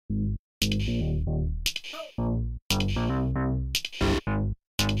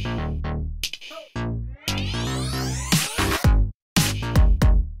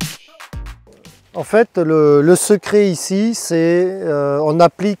En fait, le secret ici, c'est on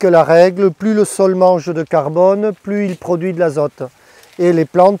applique la règle, plus le sol mange de carbone, plus il produit de l'azote. Et les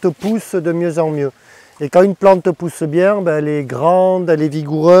plantes poussent de mieux en mieux. Et quand une plante pousse bien, ben, elle est grande, elle est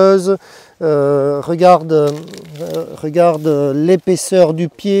vigoureuse. Regarde l'épaisseur du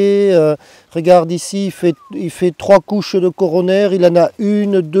pied. Regarde ici, il fait 3 couches de coronaire. Il en a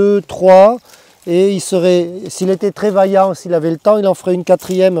 1, 2, 3. Et s'il était très vaillant, s'il avait le temps, il en ferait une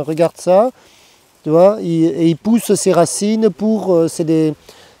 4e. Regarde ça. Tu vois, et il pousse ses racines pour...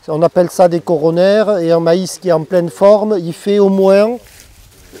 on appelle ça des coronaires. Et un maïs qui est en pleine forme, il fait au moins...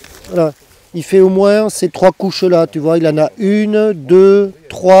 Voilà. Il fait au moins ces 3 couches-là, tu vois, il en a 1, 2,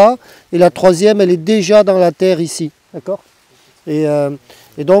 3, et la 3e, elle est déjà dans la terre ici, d'accord? Et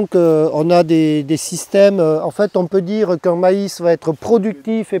donc, on a des systèmes, en fait, on peut dire qu'un maïs va être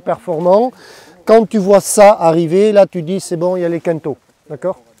productif et performant. Quand tu vois ça arriver, là, tu dis, c'est bon, il y a les quintaux,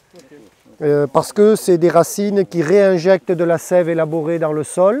 d'accord? Parce que c'est des racines qui réinjectent de la sève élaborée dans le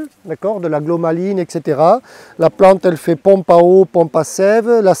sol, d'accord, de la glomaline, etc. La plante, elle fait pompe à eau, pompe à sève.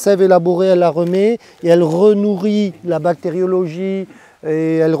 La sève élaborée, elle la remet et elle renourrit la bactériologie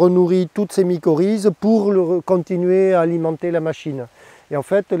et elle renourrit toutes ces mycorhizes pour continuer à alimenter la machine. Et en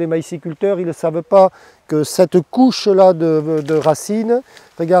fait, les maïsiculteurs, ils ne savent pas que cette couche-là de racines,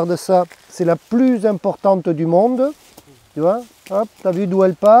 regarde ça, c'est la plus importante du monde. Tu vois, hop, tu as vu d'où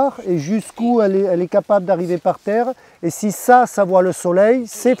elle part et jusqu'où elle est capable d'arriver par terre. Et si ça voit le soleil,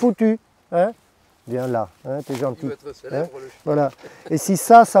 c'est foutu. Hein? Viens là, hein, t'es gentil. Hein? Voilà. Et si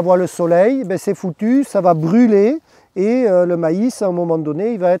ça voit le soleil, ben c'est foutu, ça va brûler et le maïs, à un moment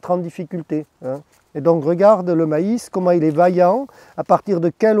donné, il va être en difficulté. Hein? Et donc regarde le maïs, comment il est vaillant, à partir de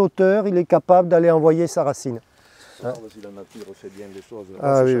quelle hauteur il est capable d'aller envoyer sa racine. Hein? Si la nature fait bien les choses,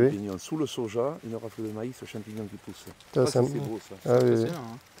 ah, oui, champignon. Oui. Sous le soja, une rafle de maïs, champignon qui pousse. C'est beau ça. Ah, oui,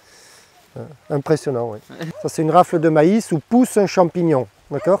 oui. Impressionnant, oui. Ça c'est une rafle de maïs où pousse un champignon,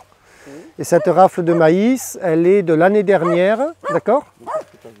 d'accord? Et cette rafle de maïs, elle est de l'année dernière, d'accord?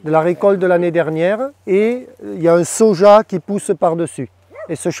 De la récolte de l'année dernière, et il y a un soja qui pousse par-dessus.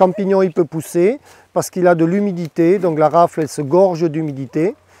 Et ce champignon, il peut pousser parce qu'il a de l'humidité, donc la rafle, elle se gorge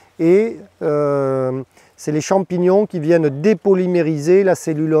d'humidité, et c'est les champignons qui viennent dépolymériser la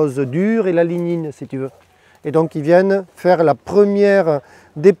cellulose dure et la lignine, si tu veux. Et donc, ils viennent faire la première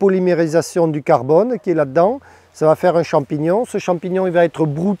dépolymérisation du carbone qui est là-dedans. Ça va faire un champignon. Ce champignon, il va être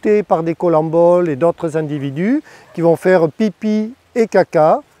brouté par des colamboles et d'autres individus qui vont faire pipi et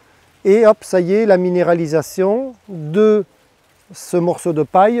caca. Et hop, ça y est, la minéralisation de ce morceau de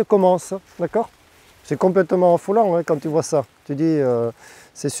paille commence. D'accord? C'est complètement affolant hein, quand tu vois ça. Tu dis...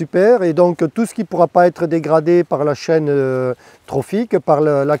 c'est super, et donc tout ce qui ne pourra pas être dégradé par la chaîne trophique, par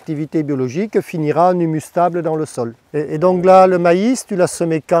l'activité biologique, finira en humus stable dans le sol. Et donc là, le maïs, tu l'as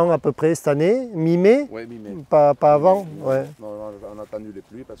semé quand à peu près cette année? Mi-mai? Oui, mi-mai. Pas avant? Ouais. Non, on a attendu les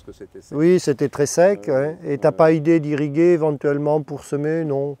pluies parce que c'était sec. Oui, c'était très sec. Ouais. Et tu n'as pas idée d'irriguer éventuellement pour semer?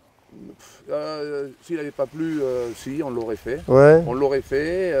 Non. S'il n'avait pas plu, si, on l'aurait fait. Ouais. On l'aurait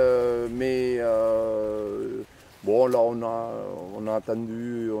fait, mais... bon, là, on a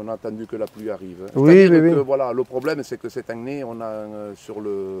attendu que la pluie arrive. Oui, oui. Voilà, le problème, c'est que cette année, on a sur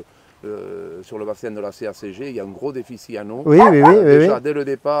le bassin de la CHREIBER, il y a un gros déficit en eau. Oui. Déjà, dès le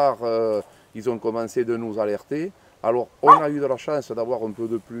départ, ils ont commencé de nous alerter. Alors, on a eu de la chance d'avoir un peu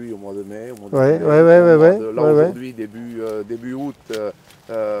de pluie au mois de mai. Là, aujourd'hui, début août,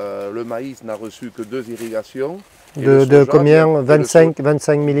 le maïs n'a reçu que 2 irrigations. De combien? 25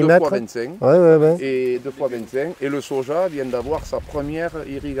 mm? 2 fois 25. Ouais. Et 2 fois 25. Et le soja vient d'avoir sa première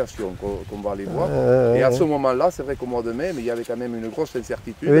irrigation, qu'on va aller voir. Et à ce moment-là, c'est vrai qu'au mois de mai, mais il y avait quand même une grosse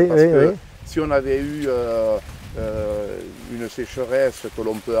incertitude. Parce que si on avait eu une sécheresse que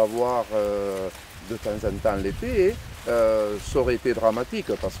l'on peut avoir de temps en temps l'été, ça aurait été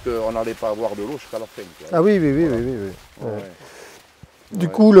dramatique parce qu'on n'allait pas avoir de l'eau jusqu'à la fin. Ah oui. Du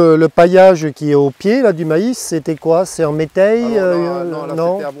coup, le paillage qui est au pied là, du maïs, c'était quoi? C'est en métail?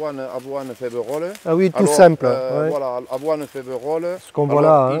 Non, c'était avoine féberole. Ah oui, tout simple. Voilà, avoine féberole. Ce qu'on voit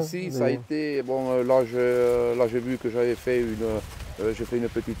là. Ici, ça a été... Bon, là, j'ai vu que j'avais fait une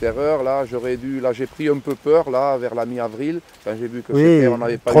petite erreur. Là, j'ai pris un peu peur là, vers la mi-avril, quand j'ai vu que on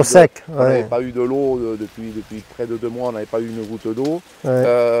n'avait pas, pas eu de l'eau depuis près de 2 mois, on n'avait pas eu une goutte d'eau.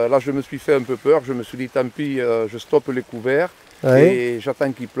 Là, je me suis fait un peu peur. Je me suis dit, tant pis, je stoppe les couverts. Et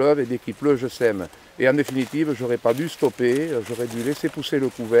j'attends qu'il pleuve et dès qu'il pleut, je sème. Et en définitive, j'aurais pas dû stopper, j'aurais dû laisser pousser le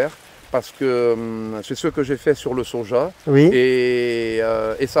couvert parce que c'est ce que j'ai fait sur le soja. Et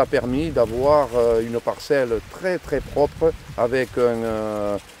ça a permis d'avoir une parcelle très très propre avec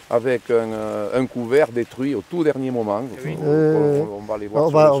avec un couvert détruit au tout dernier moment. Oui. On va aller voir.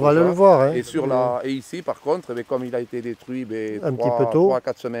 On va le voir. Hein. Et ici, par contre, comme il a été détruit un petit peu tôt,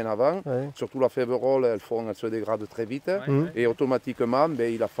 3-4 semaines avant, surtout la févrole, elle se dégrade très vite. Et automatiquement,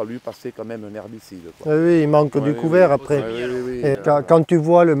 il a fallu passer quand même un herbicide. Quoi. Oui, il manque du couvert après. Et quand tu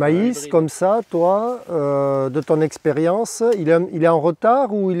vois le maïs comme ça, toi, de ton expérience, il est en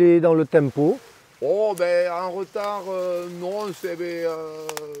retard ou il est dans le tempo? Oh, en retard, non,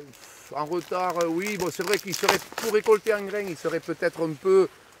 en retard, oui. Bon, c'est vrai qu'il serait, pour récolter en grain, il serait peut-être un peu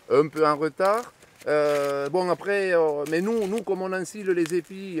en retard. Bon, après, mais nous, comme on ensile les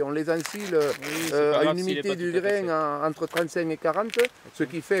épis, on les ensile à une humidité du grain entre 35 et 40, ce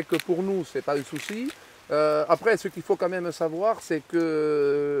qui fait que pour nous, c'est pas un souci. Après, ce qu'il faut quand même savoir, c'est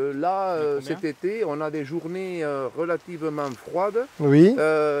que là, cet été, on a des journées relativement froides. Oui.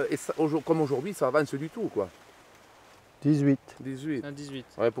 Et ça, comme aujourd'hui, ça avance du tout, quoi. 18. 18. Ah, 18.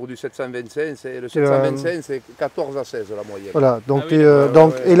 Ouais, pour du 725, le 725, c'est 14 à 16 la moyenne. Voilà, donc,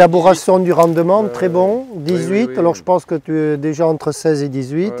 élaboration du rendement, très bon. 18, alors je pense que tu es déjà entre 16 et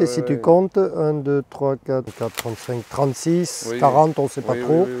 18. Et si tu comptes, 1, 2, 3, 4, 35, 36, 40, on ne sait pas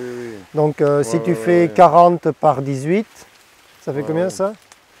trop. Donc si tu fais 40 par 18, ça fait combien ça?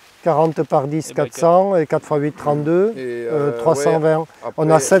 40 par 10, 400, et 4 x 8, 32, 320. Après, on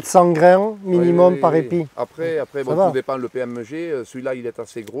a 700 grains minimum par épi. Après bon, tout dépend, le PMG, celui-là il est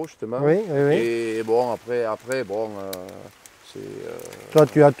assez gros justement. Et bon, après bon, toi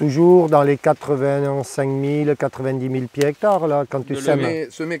tu as toujours dans les 85 000, 90 000 pieds hectares là, quand tu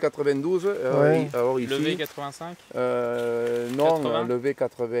sèmes. Semer 92, alors ici, levé 85 non, 80. Levé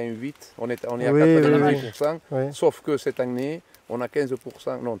 88, on est à 88%, sauf que cette année, on a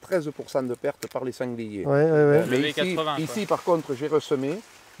 15%, non 13% de pertes par les sangliers. Mais ici, par contre, j'ai ressemé.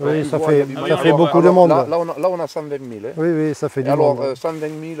 Oui, ça fait beaucoup de monde. Là, on a 120 000. Hein. Oui, ça fait du monde. Alors,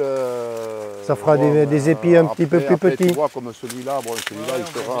 120 000... ça fera des épis un petit peu plus petits. Tu vois, comme celui-là, il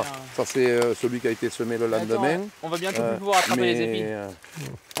sera... Ça, c'est celui qui a été semé le lendemain. On va bientôt plus pouvoir attraper les épis.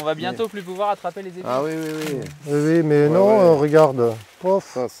 On va bientôt plus pouvoir attraper les épis. Ah oui. Oui, mais non, regarde.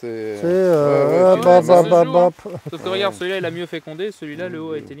 Pof. Ça, c'est... Sauf que regarde, celui-là, il a mieux fécondé. Celui-là, le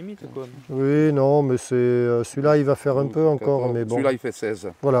haut a été limite. Quoi. Oui, non, mais celui-là, il va faire un peu encore. Mais bon. Celui-là, il fait 16.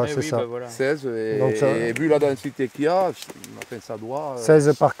 Voilà, c'est ça. 16, et vu la densité qu'il y a, ça doit...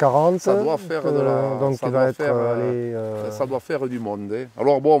 16 par 40. Ça doit faire de la... Donc, ça doit faire du monde. Hein.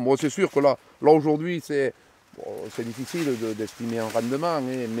 Alors bon, moi, c'est sûr que là aujourd'hui, c'est difficile d'estimer un rendement, hein,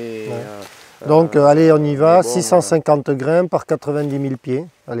 mais... donc, allez, on y va. Bon, 650 grains par 90 000 pieds.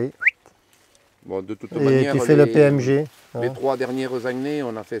 Allez. Bon, de toute manière, tu fais le PMG. Les 3 dernières années,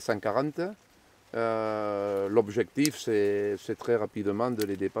 on a fait 140. L'objectif, c'est très rapidement de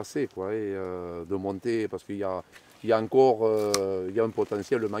les dépasser, quoi, et de monter, parce qu'il y a encore un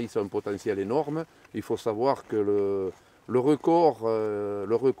potentiel, le maïs a un potentiel énorme. Il faut savoir que le record,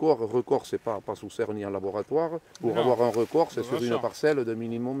 c'est pas sous serre ni en laboratoire. Pour avoir un record, c'est sur une parcelle de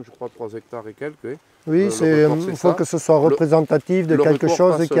minimum, je crois, 3 hectares et quelques. Oui, il faut que ce soit représentatif de quelque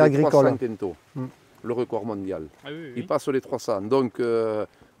chose qui est agricole. Le record mondial. Ah, oui. Il passe les 300. Donc,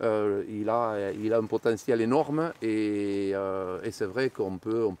 il a un potentiel énorme et c'est vrai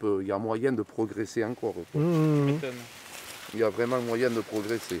qu'il y a moyen de progresser encore. Il y a vraiment moyen de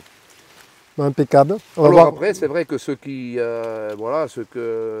progresser. Impeccable. Alors après, c'est vrai que ce qui est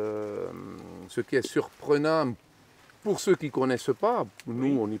surprenant pour ceux qui ne connaissent pas,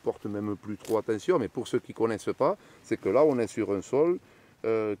 nous on n'y porte même plus trop attention, mais pour ceux qui ne connaissent pas, c'est que là on est sur un sol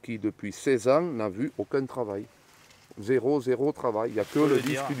qui depuis 16 ans n'a vu aucun travail. Zéro travail. Il n'y a que le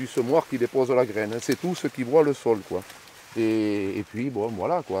disque du semoir qui dépose la graine. C'est tout ce qui voit le sol, quoi. Et puis, bon,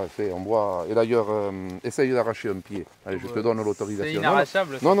 voilà, quoi. On voit... Et d'ailleurs, essaye d'arracher un pied. Allez, je te donne l'autorisation. C'est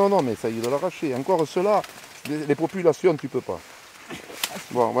inarrachable. Non, mais essaye de l'arracher. Encore cela, les populations, tu ne peux pas.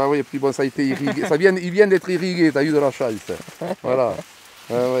 Bon, oui, puis bon, ça a été irrigué. Il vient d'être irrigué, tu as eu de la chance. Voilà.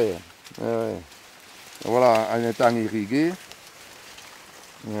 Voilà, en étant irrigué.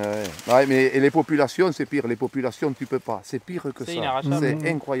 Mais les populations, c'est pire. Les populations, tu ne peux pas. C'est pire que ça. C'est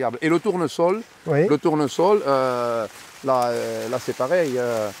incroyable. Et le tournesol, là c'est pareil.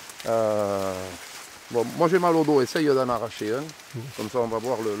 Bon, moi j'ai mal au dos, essaye d'en arracher un. Comme ça, on va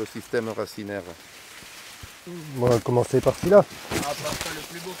voir le système racinaire. On va commencer par celui-là. Ah, pas le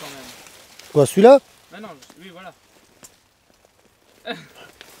plus beau quand même. Quoi, celui-là? Non, oui, voilà.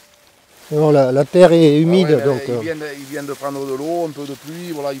 Non, la terre est humide. Donc, il vient de prendre de l'eau, un peu de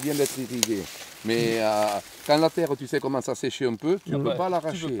pluie, voilà, il vient d'être irrigué. Mais quand la terre, tu sais, commence à sécher un peu, tu ne peux pas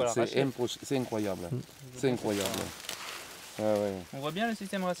l'arracher. C'est incroyable. C'est incroyable. On voit bien le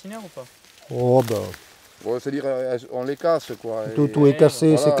système racinaire ou pas? Oh, ben, Bon, c'est-à-dire, on les casse, quoi. Tout est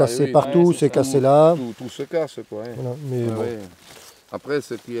cassé, voilà, c'est cassé oui, partout, ouais, c'est cassé là. Tout se casse, quoi. Voilà, mais bon. Ouais. Après,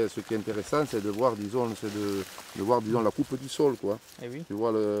 ce qui est intéressant, c'est de voir, disons, la coupe du sol, quoi. Et oui. Tu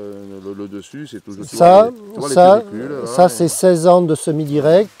vois le dessus, c'est toujours. Ça, ça c'est 16 ans de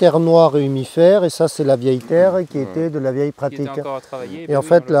semi-direct, terre noire et humifère, et ça c'est la vieille terre qui était de la vieille pratique. Qui était encore à travailler, et en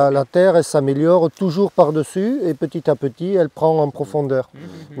fait, la terre, elle s'améliore toujours par-dessus, et petit à petit, elle prend en profondeur.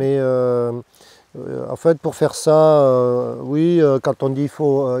 Mais en fait, pour faire ça, oui, quand on dit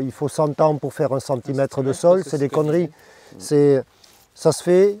il faut 100 ans pour faire 1 centimètre de sol, c'est des conneries. Ça se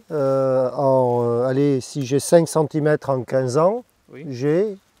fait allez, si j'ai 5 cm en 15 ans, oui.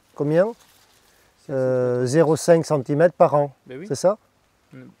 J'ai combien 0,5 cm par an, oui. C'est ça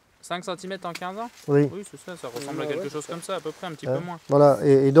 5 cm en 15 ans? Oui. Oui, c'est ça, ça ressemble à quelque chose comme ça, à peu près, un petit peu moins. Voilà,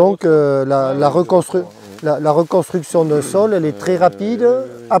 et donc la reconstruction d'un sol, elle est très rapide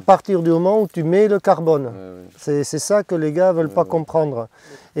à partir du moment où tu mets le carbone. C'est ça que les gars ne veulent pas comprendre.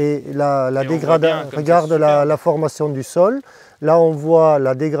 Et regarde la formation du sol. Là, on voit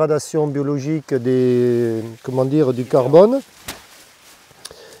la dégradation biologique du carbone.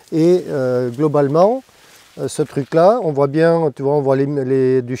 Et globalement, ce truc-là, on voit bien, tu vois, on voit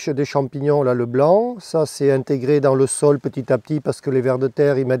des champignons, là, le blanc. Ça, c'est intégré dans le sol petit à petit parce que les vers de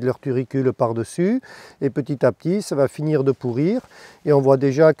terre, ils mettent leur turicule par-dessus. Et petit à petit, ça va finir de pourrir. Et on voit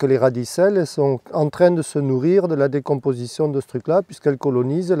déjà que les radicelles sont en train de se nourrir de la décomposition de ce truc-là puisqu'elles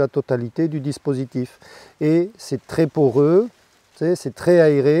colonisent la totalité du dispositif. Et c'est très poreux. C'est très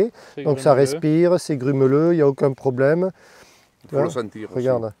aéré, donc ça respire, c'est grumeleux, il n'y a aucun problème. Il faut le sentir.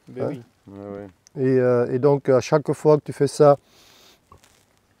 Regarde. Ben oui. Et donc à chaque fois que tu fais ça,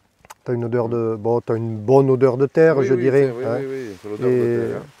 tu as une bonne odeur de terre, je dirais.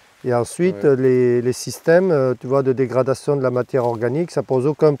 Et ensuite, les systèmes tu vois, de dégradation de la matière organique, ça pose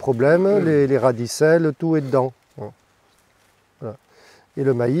aucun problème, les radicelles, tout est dedans. Voilà. Et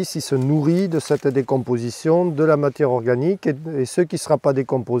le maïs, il se nourrit de cette décomposition de la matière organique. Et ce qui ne sera pas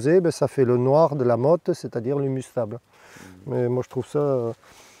décomposé, ben, ça fait le noir de la motte, c'est-à-dire l'humus stable. Mais moi, je trouve ça,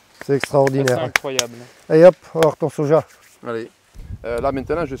 c'est extraordinaire. C'est incroyable. Allez hop, on va voir ton soja. Allez. Là,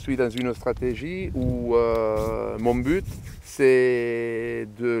 maintenant, je suis dans une stratégie où mon but, c'est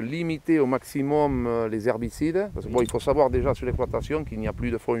de limiter au maximum les herbicides. Parce que, bon, il faut savoir déjà sur l'exploitation qu'il n'y a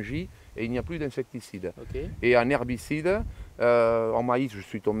plus de fongies et il n'y a plus d'insecticides. Okay. Et en herbicide, en maïs, je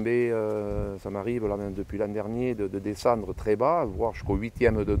suis tombé, ça m'arrive là, même depuis l'an dernier, de descendre très bas, voire jusqu'au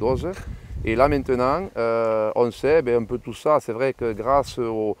 8e de dose. Et là maintenant, on sait un peu tout ça. C'est vrai que grâce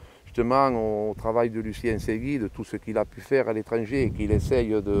justement au travail de Lucien Segui, de tout ce qu'il a pu faire à l'étranger et qu'il essaye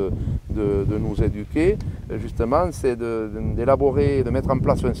de nous éduquer, justement, c'est d'élaborer, de mettre en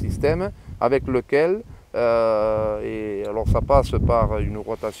place un système avec lequel, et alors ça passe par une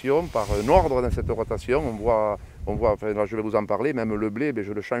rotation, par un ordre dans cette rotation. On voit, enfin, là je vais vous en parler, même le blé,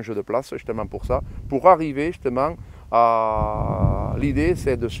 je le change de place justement pour ça, pour arriver justement à... L'idée,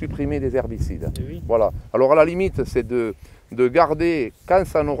 c'est de supprimer des herbicides. Oui. Voilà. Alors à la limite, c'est de garder, quand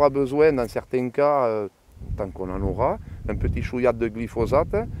ça en aura besoin, dans certains cas, tant qu'on en aura, un petit chouillat de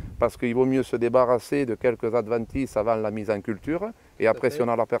glyphosate, parce qu'il vaut mieux se débarrasser de quelques adventices avant la mise en culture. Et après, si on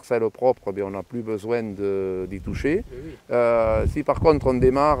a la parcelle propre, on n'a plus besoin d'y toucher. Oui. Si par contre on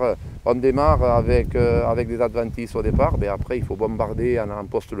démarre avec des adventices au départ, après il faut bombarder en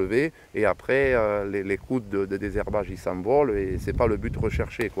poste levé. Et après, les coups de désherbage ils s'envolent et ce n'est pas le but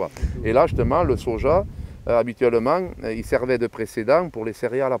recherché, quoi. Et là, justement, le soja, habituellement, il servait de précédent pour les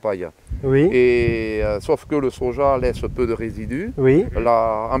céréales à paille. Oui. Et, sauf que le soja laisse peu de résidus. Oui.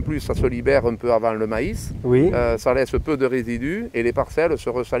 Là, en plus, ça se libère un peu avant le maïs. Oui. Ça laisse peu de résidus et les parcelles se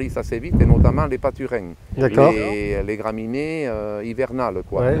ressalissent assez vite, et notamment les pâturins, les graminées hivernales,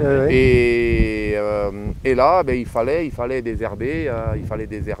 quoi. Ouais. Et là, il fallait désherber,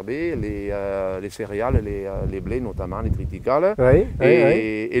 les céréales, les blés, notamment les triticales. Oui.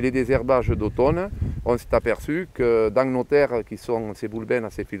 Et les désherbages d'automne, on s'est aperçu que dans nos terres, qui sont ces boulbènes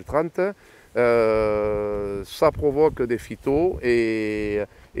assez filtrantes, ça provoque des phytos et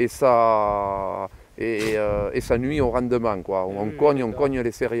ça nuit au rendement, quoi. On cogne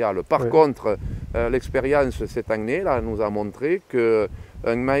les céréales. Par contre, l'expérience cette année là, nous a montré qu'un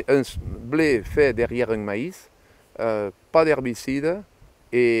blé fait derrière un maïs, pas d'herbicide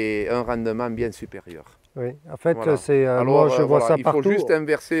et un rendement bien supérieur. Oui, en fait, c'est moi je vois ça partout. Il faut juste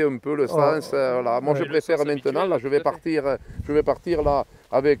inverser un peu le sens. Voilà. Moi, je préfère maintenant. Là, je vais partir là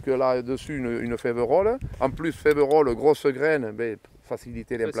avec là-dessus une féverolle. En plus, féverolle, grosse graine,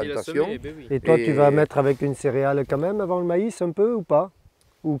 faciliter l'implantation. Et toi, tu vas mettre avec une céréale quand même avant le maïs un peu ou pas?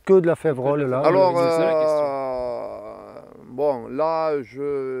 Ou que de la féverolle là? Alors, bon, là,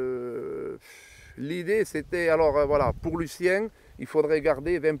 l'idée c'était, alors voilà, pour Lucien, il faudrait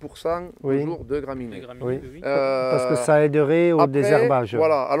garder 20% toujours de graminées. Parce que ça aiderait au désherbage.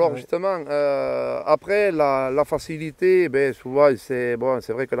 Voilà, alors justement, après la facilité, ben, souvent c'est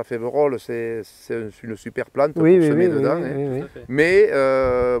vrai que la féverole c'est une super plante pour semer dedans. Mais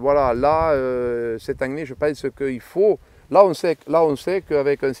voilà, là, cette année, je pense qu'il faut, là on sait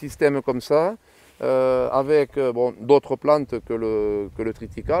qu'avec un système comme ça, avec d'autres plantes que le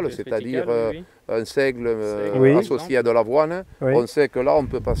triticale, c'est-à-dire un seigle associé à de l'avoine, on sait que là on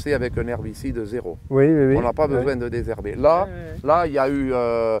peut passer avec un herbicide zéro. On n'a pas besoin de désherber. Là, il y a eu,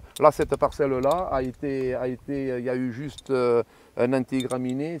 là cette parcelle-là il y a eu juste un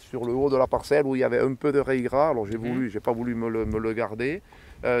antigraminé sur le haut de la parcelle où il y avait un peu de raigra. Alors j'ai pas voulu me le garder.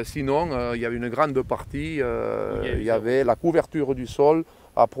 Sinon, il y avait une grande partie, il y avait la couverture du sol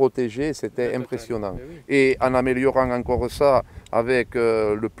à protéger, c'était impressionnant. Et en améliorant encore ça avec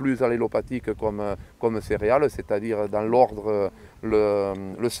le plus allélopathique comme céréales, c'est-à-dire dans l'ordre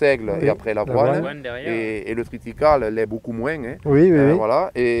le seigle et après l'avoine, et le triticale l'est beaucoup moins. Hein.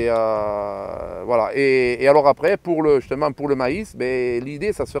 Voilà. Et voilà. Et alors après, justement pour le maïs, ben,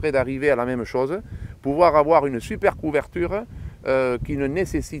 l'idée ça serait d'arriver à la même chose, pouvoir avoir une super couverture qui ne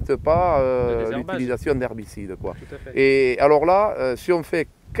nécessite pas l'utilisation d'herbicides. Et alors là, si on fait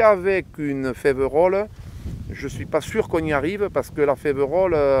qu'avec une féverole, je ne suis pas sûr qu'on y arrive parce que la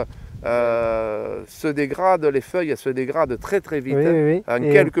féverole se dégrade, les feuilles se dégradent très très vite. En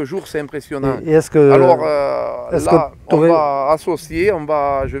quelques jours, c'est impressionnant. Alors là, on va associer,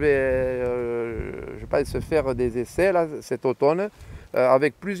 je pense faire des essais là, cet automne.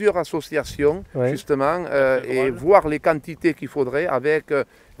 Avec plusieurs associations justement et voir les quantités qu'il faudrait avec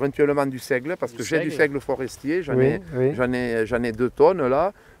éventuellement du seigle parce que j'ai du seigle forestier, j'en ai 2 tonnes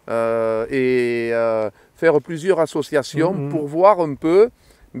là et faire plusieurs associations pour voir un peu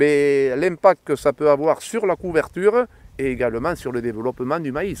l'impact que ça peut avoir sur la couverture et également sur le développement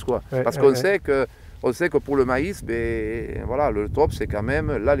du maïs parce qu'on sait que pour le maïs, voilà, le top c'est quand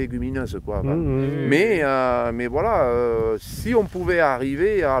même la légumineuse. Mais voilà, si on pouvait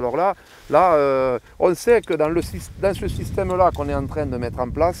arriver, alors là on sait que dans ce système-là qu'on est en train de mettre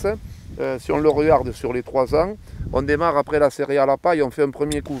en place, si on le regarde sur les 3 ans, on démarre après la céréale à paille, on fait un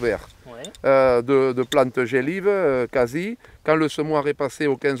premier couvert de plantes gélives, quasi. Quand le semoir est passé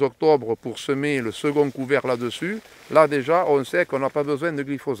au 15 octobre pour semer le second couvert là-dessus, là déjà on sait qu'on n'a pas besoin de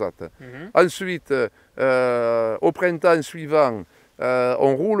glyphosate. Ensuite, au printemps suivant,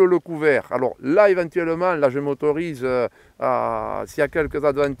 on roule le couvert. Alors là éventuellement, là je m'autorise, s'il y a quelques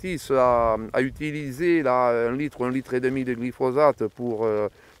adventistes, à utiliser là, 1 litre et demi de glyphosate pour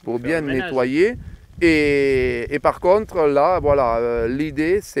bien nettoyer. Et par contre, là, voilà,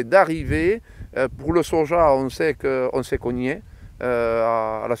 l'idée c'est d'arriver, pour le soja, on sait qu'on y est,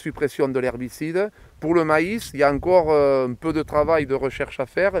 à la suppression de l'herbicide. Pour le maïs, il y a encore un peu de travail de recherche à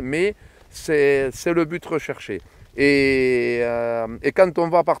faire, mais c'est le but recherché. Et quand on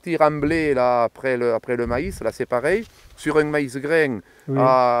va partir en blé là, après le maïs, là c'est pareil. Sur un maïs grain,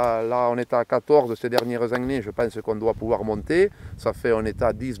 là on est à 14 ces dernières années, je pense qu'on doit pouvoir monter. On est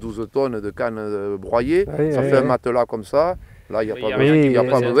à 10-12 tonnes de canne broyée, ça fait un matelas comme ça. Là, il n'y a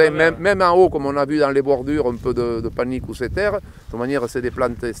pas besoin. Même en haut, comme on a vu dans les bordures, un peu de panique ou c'est terre. De toute manière, c'est des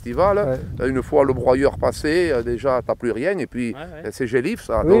plantes estivales. Une fois le broyeur passé, déjà, tu n'as plus rien. Et puis, c'est gélif,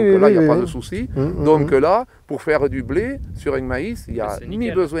 ça. Donc là, il n'y a pas de souci. Donc là, pour faire du blé sur un maïs, il n'y a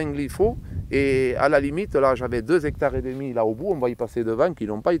ni besoin de glypho. Et à la limite, là, j'avais 2,5 hectares là au bout, on va y passer devant, qui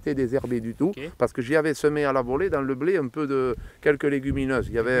n'ont pas été désherbés du tout. Parce que j'y avais semé à la volée dans le blé un peu de quelques légumineuses.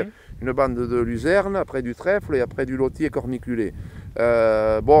 Il y avait une bande de luzerne, après du trèfle et après du lotier corniculé.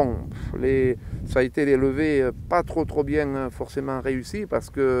 Bon, ça a été des levées pas trop bien forcément réussies parce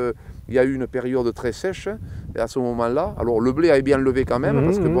qu'il y a eu une période très sèche et à ce moment-là. Alors le blé avait bien levé quand même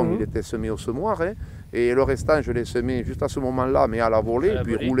parce que bon, il était semé au semoir et le restant je l'ai semé juste à ce moment-là mais à la volée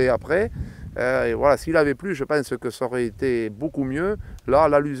puis roulé après. Et voilà, s'il avait plu, je pense que ça aurait été beaucoup mieux. Là,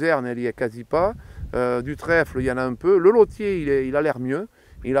 la luzerne, elle n'y est quasi pas. Du trèfle, il y en a un peu. Le lotier, il a l'air mieux.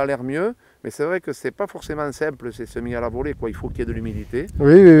 Mais c'est vrai que c'est pas forcément simple, c'est semis à la volée, quoi. Il faut qu'il y ait de l'humidité.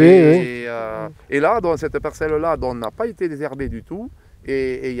 Et là, dans cette parcelle-là, on n'a pas été désherbé du tout.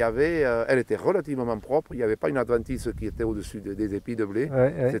 Et il y avait, elle était relativement propre. Il n'y avait pas une adventice qui était au-dessus des épis de blé.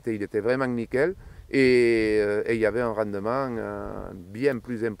 Il était vraiment nickel. Et il y avait un rendement bien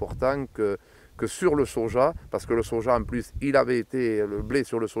plus important que que sur le soja, parce que le soja en plus, le blé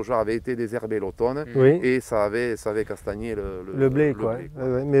sur le soja avait été désherbé l'automne, et ça avait castagné le blé. Quoi.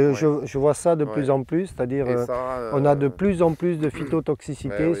 Mais je vois ça de plus en plus, c'est-à-dire on a de plus en plus de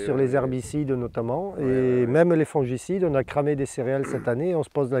phytotoxicité sur les herbicides notamment, et même les fongicides. On a cramé des céréales cette année, on se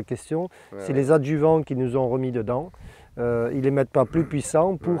pose la question si les adjuvants qui nous ont remis dedans, ils ne les mettent pas plus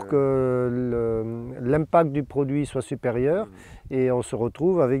puissants pour que l'impact du produit soit supérieur, et on se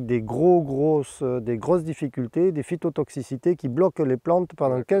retrouve avec des grosses difficultés, des phytotoxicités qui bloquent les plantes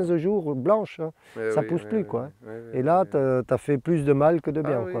pendant 15 jours blanches, hein. Ça ne pousse plus. Et là, tu as fait plus de mal que de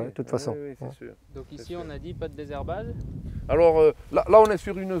bien, de toute façon. Sûr. Donc ici, on a dit pas de désherbage. Alors là, on est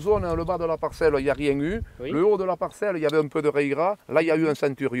sur une zone, le bas de la parcelle, il n'y a rien eu. Le haut de la parcelle, il y avait un peu de rail gras. Là, il y a eu un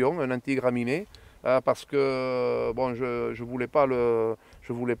centurion, un antigraminé. Parce que bon, je voulais pas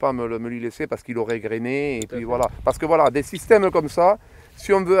me l'y laisser parce qu'il aurait grainé, et puis voilà. Parce que voilà, des systèmes comme ça,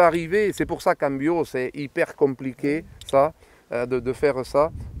 si on veut arriver, c'est pour ça qu'en bio c'est hyper compliqué ça, de faire ça,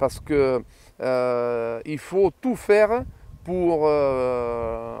 parce que il faut tout faire pour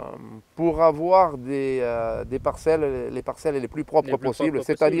avoir des parcelles, les parcelles les plus propres possibles.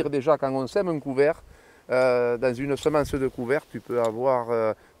 C'est-à-dire déjà quand on sème un couvert, dans une semence de couvert, tu peux avoir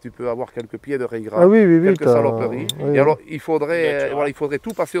quelques pieds de rail gras, quelques saloperies. Et alors il faudrait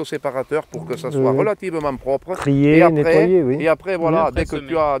tout passer au séparateur pour que ça soit relativement propre. Trier, nettoyer, et après voilà, dès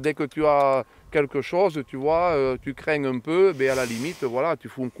que tu as quelque chose, tu vois, tu crains un peu, mais à la limite, voilà, tu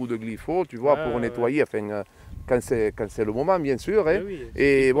fous un coup de glypho, tu vois, pour nettoyer, enfin, quand c'est le moment, bien sûr.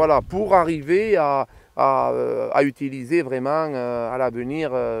 Et voilà, pour arriver à utiliser vraiment à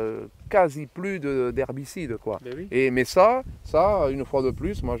l'avenir quasi plus d'herbicides, quoi. Mais ça, une fois de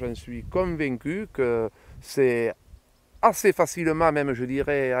plus, moi j'en suis convaincu que c'est assez facilement, même je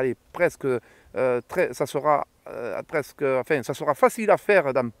dirais, allez, presque, ça sera facile à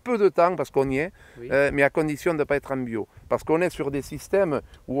faire dans peu de temps parce qu'on y est, mais à condition de ne pas être en bio. Parce qu'on est sur des systèmes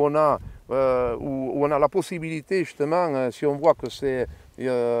où on a la possibilité, justement, si on voit que c'est il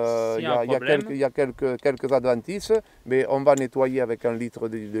y a quelques adventices, mais on va nettoyer avec 1 litre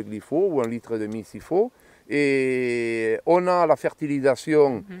de glypho ou 1 litre de misifo. Et on a la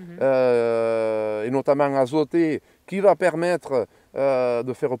fertilisation, et notamment azotée, qui va permettre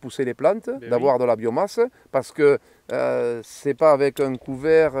de faire repousser les plantes, d'avoir de la biomasse, parce que c'est pas avec un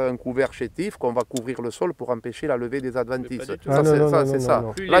couvert chétif qu'on va couvrir le sol pour empêcher la levée des adventices. C'est ça.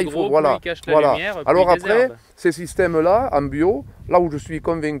 Là, il faut, voilà. Alors après, ces systèmes-là, en bio, là où je suis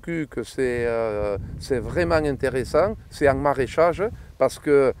convaincu que c'est vraiment intéressant, c'est en maraîchage, parce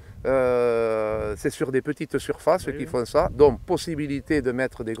que c'est sur des petites surfaces qu'ils font ça, donc possibilité de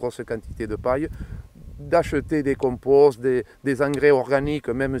mettre des grosses quantités de paille, d'acheter des composts, des engrais organiques,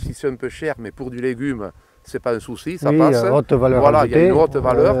 même si c'est un peu cher, mais pour du légume, c'est pas un souci, ça passe. Haute valeur voilà, il y a une haute ajoutée.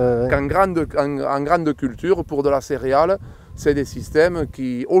 valeur. En grande culture, pour de la céréale, c'est des systèmes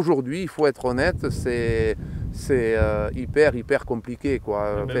qui, aujourd'hui, il faut être honnête, c'est hyper compliqué,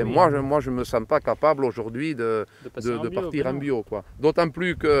 quoi. Enfin, moi, je me sens pas capable aujourd'hui de partir en bio, quoi. D'autant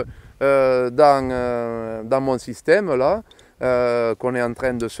plus que dans mon système, là, qu'on est en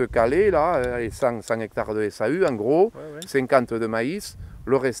train de se caler, là, 100 hectares de SAU, en gros, 50 de maïs,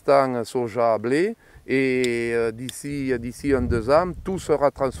 le restant soja, blé, et d'ici 1-2 ans, tout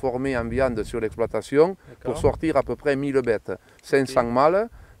sera transformé en viande sur l'exploitation pour sortir à peu près 1000 bêtes, 500 mâles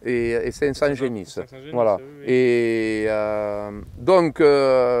et 500 génisses. Voilà. Et donc il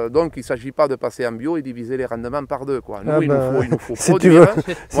ne s'agit pas de passer en bio et diviser les rendements par 2, quoi. Nous, il nous faut si produire.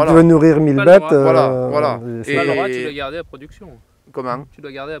 Si tu veux nourrir 1000 bêtes, voilà. Et tu dois garder la production. Comment? Tu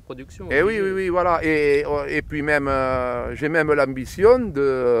dois garder la production. Et oui, voilà. Et puis même, j'ai même l'ambition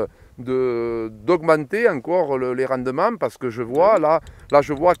d'augmenter encore les rendements, parce que je vois, là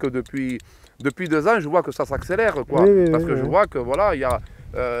je vois que depuis 2 ans, je vois que ça s'accélère, quoi. Parce que je vois que voilà,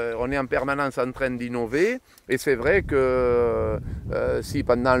 on est en permanence en train d'innover, et c'est vrai que si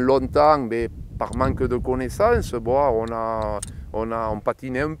pendant longtemps, mais par manque de connaissances, bon, on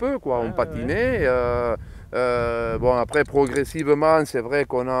patinait un peu, quoi. On patinait. Bon, après progressivement, c'est vrai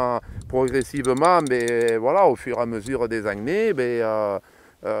qu'on a progressivement, mais voilà, au fur et à mesure des années,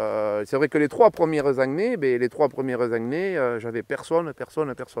 c'est vrai que les 3 premières années, j'avais personne,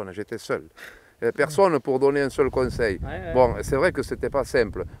 j'étais seul. Personne pour donner un seul conseil. Bon, c'est vrai que c'était pas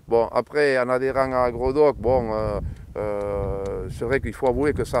simple. Bon, après, en adhérant à Agrodoc, c'est vrai qu'il faut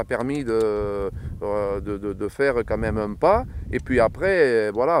avouer que ça a permis de faire quand même un pas. Et puis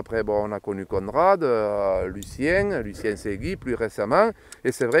après, voilà, on a connu Konrad, Lucien Segui plus récemment.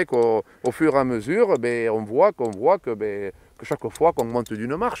 Et c'est vrai qu'au fur et à mesure, on voit que chaque fois qu'on monte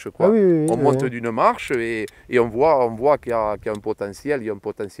d'une marche, quoi. Ah oui, on monte d'une marche et on voit qu'il y a un potentiel, il y a un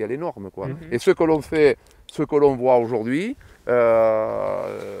potentiel énorme, quoi. Et ce que l'on fait, ce que l'on voit aujourd'hui,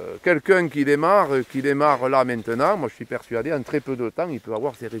 quelqu'un qui démarre là maintenant, moi je suis persuadé, en très peu de temps, il peut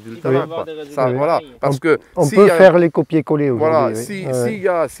avoir ces résultats-là. Voilà, parce que on peut faire les copier-coller aujourd'hui.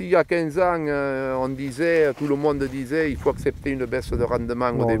 Voilà, s'il y a 15 ans, on disait, tout le monde disait, il faut accepter une baisse de rendement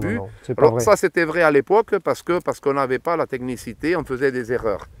au début. Alors ça c'était vrai à l'époque parce qu'on n'avait pas la technicité, on faisait des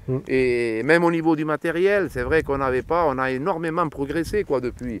erreurs. Et même au niveau du matériel, c'est vrai qu'on a énormément progressé quoi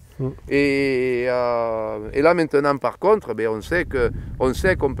depuis. Et là maintenant par contre, ben, on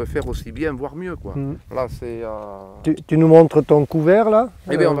sait qu'on peut faire aussi bien, voire mieux. Quoi. Là, tu nous montres ton couvert là?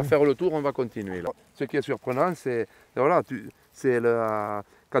 Eh bien, on va faire le tour, on va continuer. Là. Ce qui est surprenant, c'est voilà,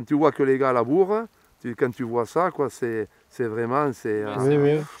 quand tu vois que les gars labourent, quand tu vois ça, quoi, c'est vraiment... Tu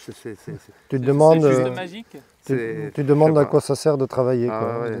te demandes, juste magique. Tu te demandes à quoi ça sert de travailler.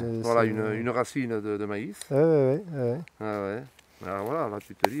 Quoi. Ouais. Voilà, une racine de maïs. Alors voilà, là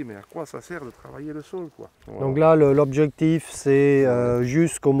tu te dis, mais à quoi ça sert de travailler le sol quoi. Voilà. Donc là, l'objectif c'est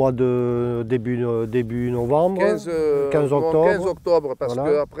jusqu'au mois de début novembre, 15 octobre. 15 octobre, parce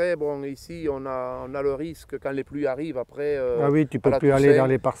qu'après, bon, ici on a le risque quand les pluies arrivent après. Ah oui, tu ne peux plus aller dans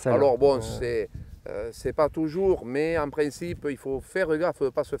les parcelles. Alors bon, c'est pas toujours, mais en principe, il faut faire gaffe de ne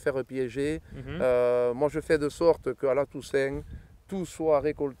pas se faire piéger. Moi je fais de sorte qu'à la Toussaint, tout soit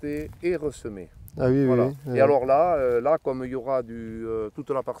récolté et ressemé. Ah oui, voilà. oui. Et alors là, comme il y aura toute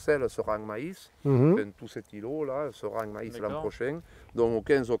la parcelle sera en maïs, tout cet îlot là sera en maïs l'an prochain. Donc au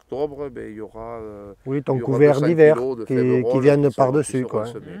 15 octobre, ben, il y aura ton couvert d'hiver qui viennent par-dessus.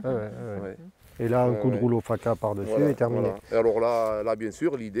 Et là, un coup de rouleau faca par-dessus et terminé. Voilà. Et alors là, bien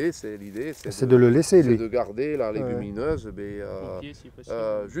sûr, l'idée c'est de le laisser, lui. de garder la légumineuse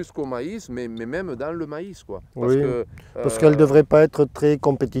jusqu'au maïs, mais même dans le maïs. Quoi. Parce qu'elle ne devrait pas être très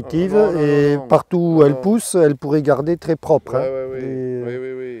compétitive et partout où elle pousse, elle pourrait garder très propre.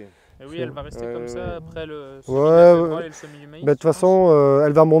 Oui, elle va rester comme ça après le semis de la févrole et le semis du maïs. De toute façon,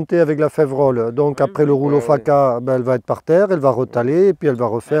 elle va monter avec la févrole. Donc après le rouleau faca, elle va être par terre, elle va retaler et puis elle va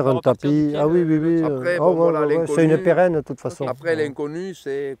refaire un tapis. Ah oui. Après, c'est une pérenne de toute façon. Après l'inconnu,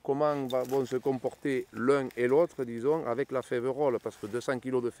 c'est comment vont se comporter l'un et l'autre, disons, avec la févrole. Parce que 200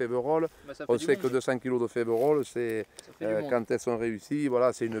 kg de févrole, on sait que 200 kg de févrole, c'est quand elles sont réussies,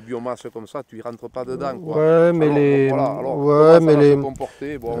 voilà, c'est une biomasse comme ça, tu n'y rentres pas dedans. Quoi.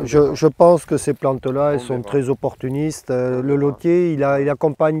 Je pense que ces plantes-là, elles sont très opportunistes. Le lotier, il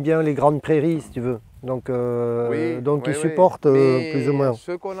accompagne bien les grandes prairies, si tu veux. Donc, il supporte plus ou moins.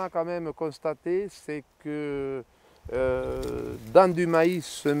 Ce qu'on a quand même constaté, c'est que dans du maïs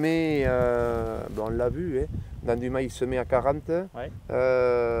semé, on l'a vu, dans du maïs semé à 40,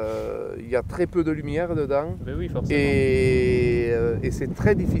 il y a très peu de lumière dedans. Oui, forcément. Et c'est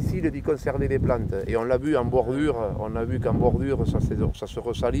très difficile d'y conserver les plantes. Et on l'a vu en bordure, on a vu qu'en bordure ça se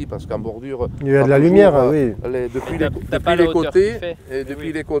ressalit parce qu'en bordure... Il y a de la lumière, oui. Depuis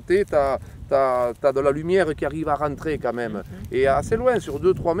les côtés, tu as de la lumière qui arrive à rentrer quand même. Et assez loin, sur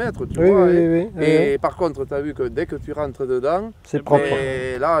 2-3 mètres, tu vois. Et par contre, tu as vu que dès que tu rentres dedans, c'est propre.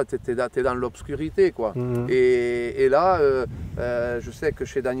 Et là, tu es dans l'obscurité, quoi. Et là, je sais que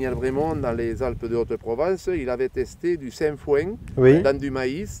chez Daniel Brémond, dans les Alpes de Haute-Provence, il avait testé du sainfoin dans du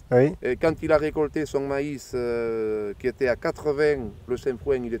maïs. Et quand il a récolté son maïs qui était à 80, le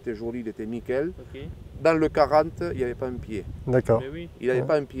sainfoin, il était joli, il était nickel. Dans le 40, il n'y avait pas un pied. D'accord. Il n'avait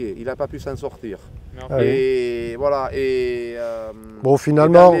pas un pied, il n'a pas pu s'en sortir. Et voilà. Bon,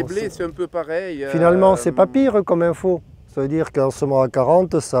 finalement, dans les blés, c'est un peu pareil. Finalement, c'est pas pire comme info. Ça veut dire qu'en semant à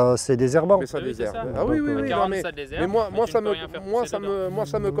 40, c'est désherbant. Mais ça désherbe. Ah oui, mais moi, ça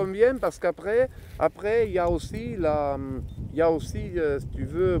me convient parce qu'après, il y a aussi, si tu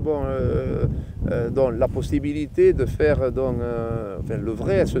veux, la possibilité de faire le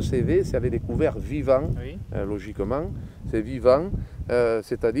vrai SCV, c'est avec des couverts vivants, logiquement, c'est vivant,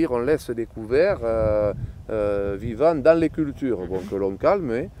 c'est-à-dire on laisse des couverts vivants dans les cultures, que l'on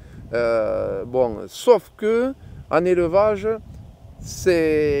calme, sauf que en élevage,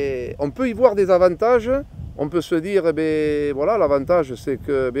 on peut y voir des avantages. On peut se dire, l'avantage c'est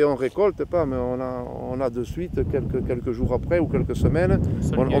que on ne récolte pas, mais on a de suite, quelques jours après ou quelques semaines,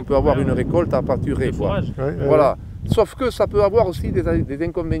 on peut avoir une récolte à pâturer. Voilà. Sauf que ça peut avoir aussi des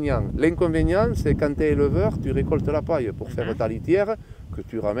inconvénients. L'inconvénient, c'est quand tu es éleveur, tu récoltes la paille pour faire ta litière, que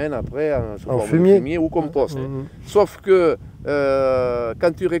tu ramènes après en fumier ou compost. Sauf que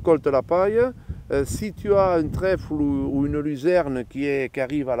quand tu récoltes la paille, si tu as un trèfle ou une luzerne qui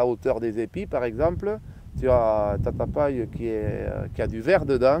arrive à la hauteur des épis, par exemple, tu as ta paille qui a du vert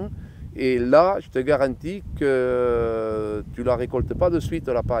dedans, Et là, je te garantis que tu ne la récoltes pas de suite,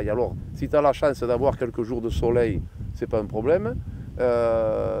 la paille. Alors, si tu as la chance d'avoir quelques jours de soleil, ce n'est pas un problème.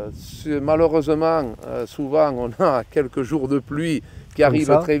 Malheureusement, souvent, on a quelques jours de pluie qui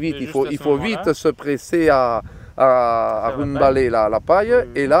arrivent très vite. Il faut vite se presser à rumballer la paille.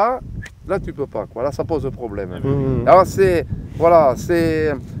 Et là, tu ne peux pas. Quoi. Là, ça pose problème. Alors, c'est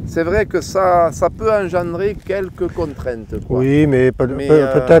vrai que ça peut engendrer quelques contraintes. Quoi. Oui, mais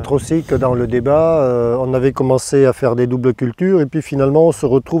peut-être aussi que dans le débat, on avait commencé à faire des doubles cultures et puis finalement on se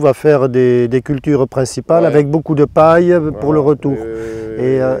retrouve à faire des cultures principales avec beaucoup de paille pour le retour.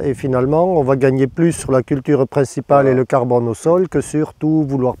 Et finalement, on va gagner plus sur la culture principale et le carbone au sol que sur tout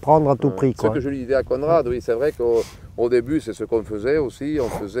vouloir prendre à tout prix. Ce que je lui disais à Konrad, oui, c'est vrai qu'au début, c'est ce qu'on faisait aussi. On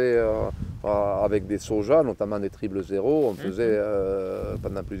faisait avec des sojas, notamment des triples zéro, on faisait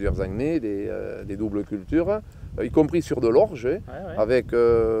pendant plusieurs années des doubles cultures, y compris sur de l'orge, avec,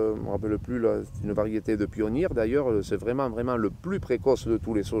 je ne me rappelle plus, c'est une variété de pionnier d'ailleurs, c'est vraiment le plus précoce de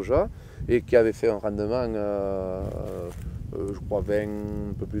tous les sojas et qui avait fait un rendement, je crois,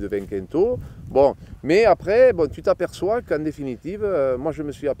 un peu plus de 20 quintaux. Bon, mais après, tu t'aperçois qu'en définitive, moi je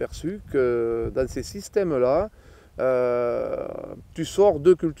me suis aperçu que dans ces systèmes-là, tu sors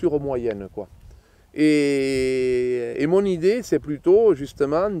deux cultures moyennes, quoi. Et mon idée, c'est plutôt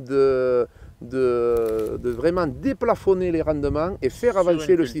justement de vraiment déplafonner les rendements et faire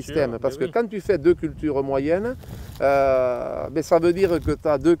avancer le système. Parce que quand tu fais deux cultures moyennes, ça veut dire que tu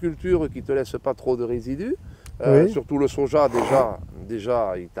as deux cultures qui ne te laissent pas trop de résidus. Surtout le soja,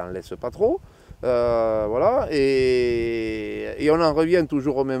 déjà il ne t'en laisse pas trop. Voilà. Et on en revient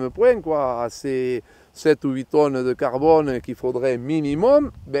toujours au même point, quoi, à ces 7 ou 8 tonnes de carbone qu'il faudrait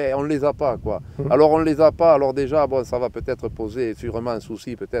minimum, on ne les a pas, quoi. Alors on ne les a pas, alors déjà, ça va peut-être poser sûrement un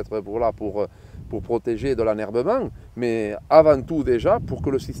souci peut-être pour protéger de l'enherbement, mais avant tout déjà pour que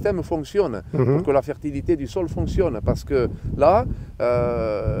le système fonctionne, pour que la fertilité du sol fonctionne, parce que là,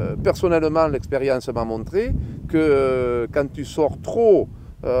 personnellement, l'expérience m'a montré que quand tu sors trop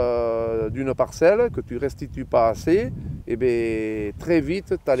d'une parcelle, que tu ne restitues pas assez, très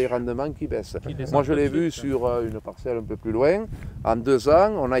vite, tu as les rendements qui baissent. Moi, je l'ai vu sur une parcelle un peu plus loin. En 2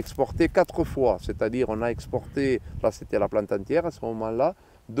 ans, on a exporté 4 fois. C'est-à-dire, on a exporté, là c'était la plante entière à ce moment-là,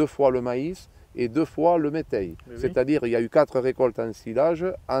 2 fois le maïs et 2 fois le métail. C'est-à-dire, il y a eu 4 récoltes en silage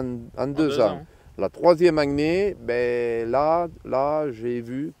en 2 ans. La 3e année, là j'ai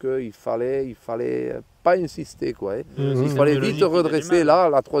vu qu'il fallait pas insister, quoi. Il fallait vite redresser. Là,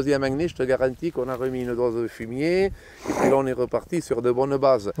 la 3e année, je te garantis qu'on a remis une dose de fumier et puis là, on est reparti sur de bonnes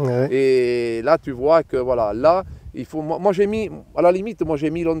bases. Et là, tu vois que voilà, là, il faut. Moi, j'ai mis, à la limite, j'ai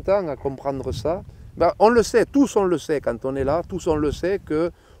mis longtemps à comprendre ça. On le sait, tous on le sait quand on est là, tous on le sait que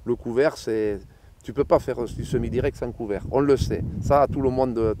le couvert, c'est. Tu ne peux pas faire du semi-direct sans couvert, on le sait, ça tout le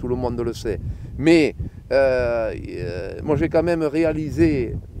monde le sait. Mais moi j'ai quand même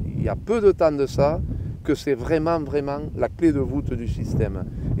réalisé, il y a peu de temps de ça, que c'est vraiment la clé de voûte du système.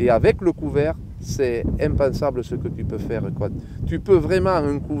 Et avec le couvert, c'est impensable ce que tu peux faire, quoi. Tu peux vraiment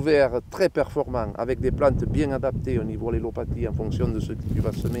un couvert très performant, avec des plantes bien adaptées au niveau de l'allopathie en fonction de ce que tu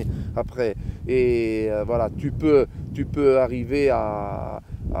vas semer après. Et voilà, tu peux arriver à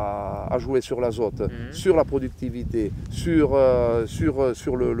jouer sur l'azote, sur la productivité, sur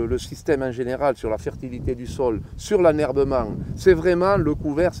le système en général, sur la fertilité du sol, sur l'enherbement. C'est vraiment, le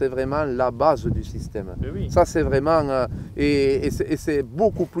couvert, c'est vraiment la base du système. Ça, c'est vraiment, et c'est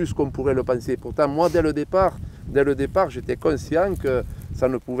beaucoup plus qu'on pourrait le penser. Pourtant, moi, dès le départ, j'étais conscient que ça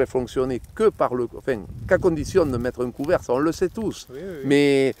ne pouvait fonctionner qu'à condition de mettre un couvert, ça on le sait tous.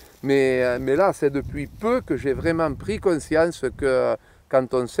 Mais là, c'est depuis peu que j'ai vraiment pris conscience que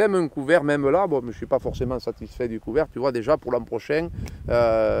quand on sème un couvert, même là, je ne suis pas forcément satisfait du couvert, tu vois, déjà pour l'an prochain,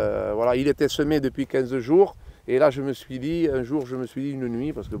 voilà, il était semé depuis 15 jours, et là je me suis dit, un jour je me suis dit une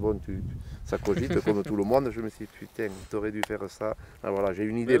nuit, parce que ça cogite comme tout le monde, je me suis dit, putain, tu aurais dû faire ça. Alors, voilà, j'ai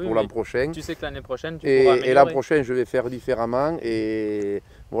une idée pour l'an prochain. Tu sais que l'année prochaine, tu pourras améliorer. Et l'an prochain, je vais faire différemment, et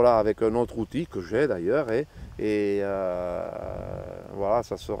voilà, avec un autre outil que j'ai d'ailleurs, voilà,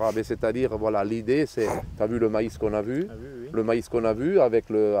 ça sera, c'est-à-dire, voilà, l'idée c'est, tu as vu le maïs qu'on a vu, le maïs qu'on a vu avec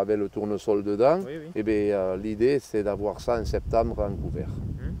le tournesol dedans, l'idée c'est d'avoir ça en septembre en couvert,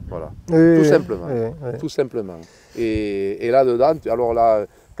 voilà, tout simplement. Et là-dedans, alors là,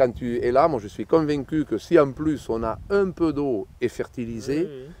 quand tu es là, moi je suis convaincu que si en plus on a un peu d'eau et fertilisé,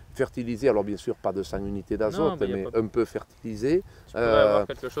 alors bien sûr pas de 100 unités d'azote, mais un peu fertilisé,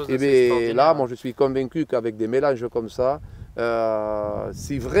 et là moi je suis convaincu qu'avec des mélanges comme ça,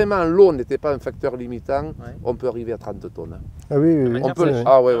 si vraiment l'eau n'était pas un facteur limitant, on peut arriver à 30 tonnes. Ah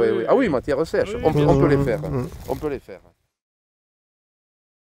oui, matière sèche, on peut les faire.